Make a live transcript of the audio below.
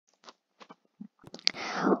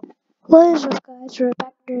What is up guys, we're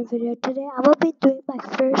back to a video. Today I'm going to be doing my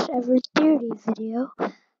first ever theory video.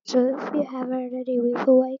 So if you haven't already, leave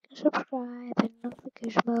a like and subscribe and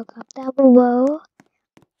notification bell comment down below.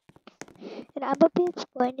 And I'm going to be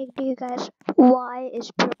explaining to you guys why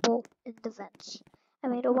is purple in the vents. I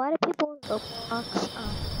mean, a lot of people in Roblox,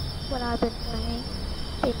 when I've been playing,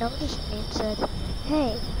 they noticed me and said,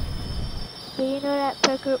 hey, do you know that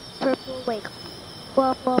purple like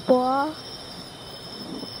blah blah blah?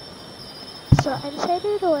 So I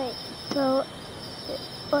decided to like you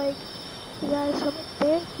guys some of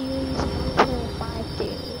their theories and also my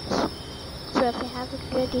theories. So if you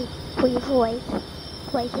haven't already, leave a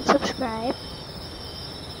like and subscribe.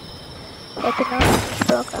 Hit the notification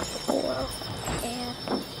bell down below. And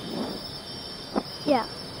yeah.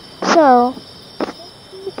 So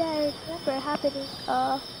something that I remember happening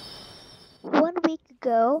 1 week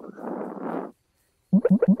ago,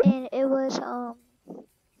 and it was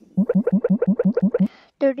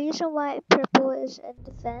the reason why purple is in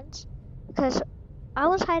the fence, because I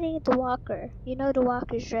was hiding in the walker. You know the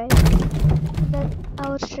walkers, right? And then I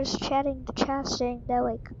was just chatting the chat saying that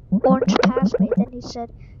like orange passed me. Then he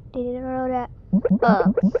said, did you know that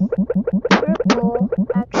purple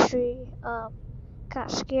actually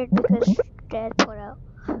got scared because Dad put out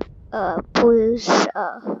blue's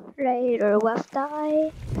right or left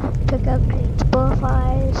eye, took out green's both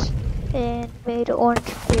eyes, and made orange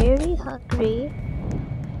very hungry.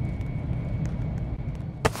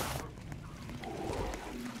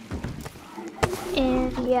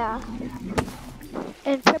 And yeah,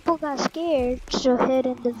 and purple got scared, so hid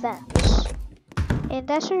in the vents. And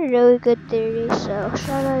that's a really good theory, so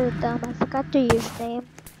shout out to them. I forgot their username.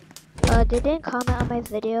 They didn't comment on my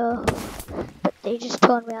video, but they just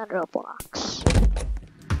told me on Roblox.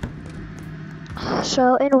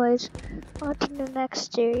 So anyways, on to the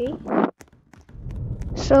next theory.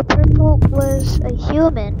 So purple was a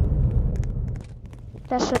human.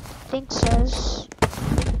 That's what the thing says.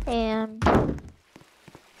 And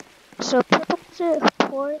so purple was a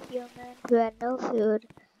poor human who had no food,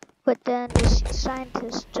 but then the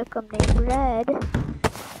scientist took him named Red,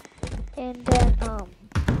 and then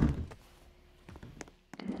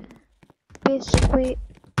basically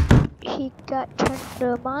he got turned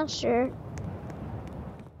into a monster,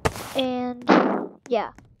 and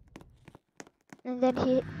yeah, and then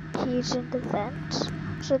he's in the vents.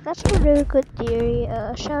 So that's a really good theory.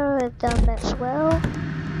 Shout out to them as well.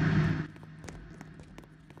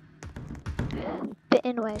 But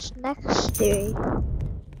anyways, next theory.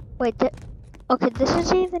 Wait, okay, this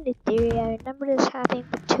isn't even a theory. I remember this happening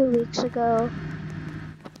 2 weeks ago.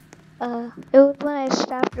 It was when I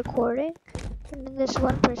stopped recording, and then this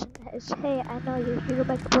one person says, hey, I know you're here to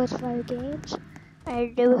make Boys Fire Games.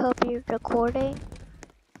 I really hope you're recording.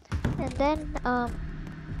 And then,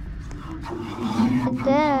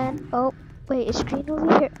 oh, wait, is green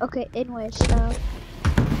over here? Okay, anyways,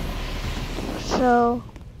 so,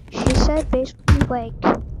 she said basically like,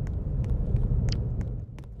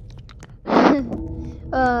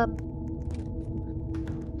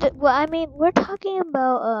 well, I mean, we're talking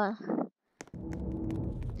about,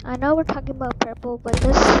 I know we're talking about purple, but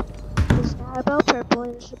this is not about purple,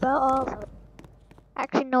 it's about all of them.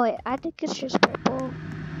 Actually, no, wait, I think it's just purple.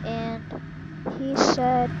 And he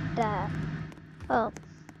said that,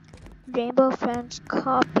 Rainbow Friends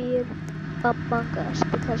copied Among Us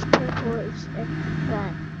because purple is in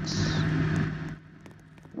vents.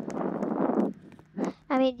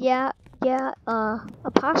 I mean, yeah,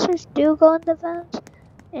 imposters do go in the vents,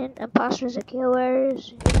 and imposters are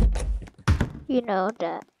killers. You know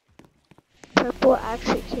that purple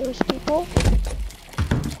actually kills people.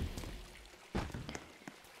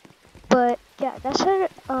 But yeah, that's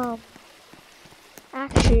not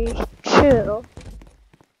actually true,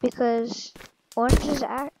 because orange is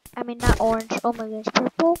I mean not orange. Oh my goodness,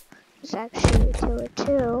 purple is actually a killer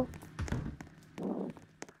too.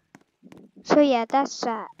 So yeah, that's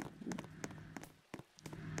that.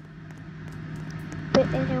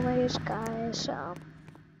 But anyways, guys,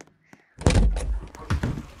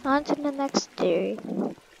 on to the next theory.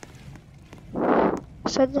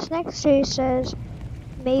 So this next theory says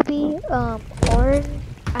maybe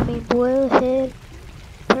blue hid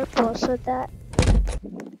purple so that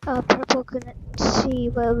purple couldn't see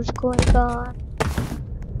what was going on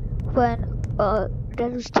when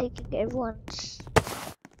red was taking everyone's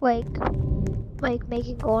like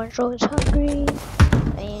making orange always hungry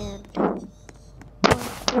and pulling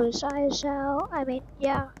blue's eyes out. I mean,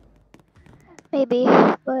 yeah, maybe,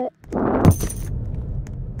 but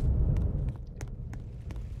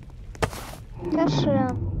that's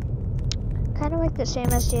kind of like the same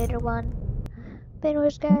as the other one. But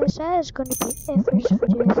anyways guys, that is going to be it for this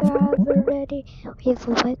video. If you haven't already, leave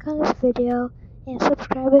a like on this video and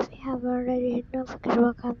subscribe if you haven't already. Don't forget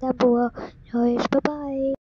to comment down below. Anyways, bye bye.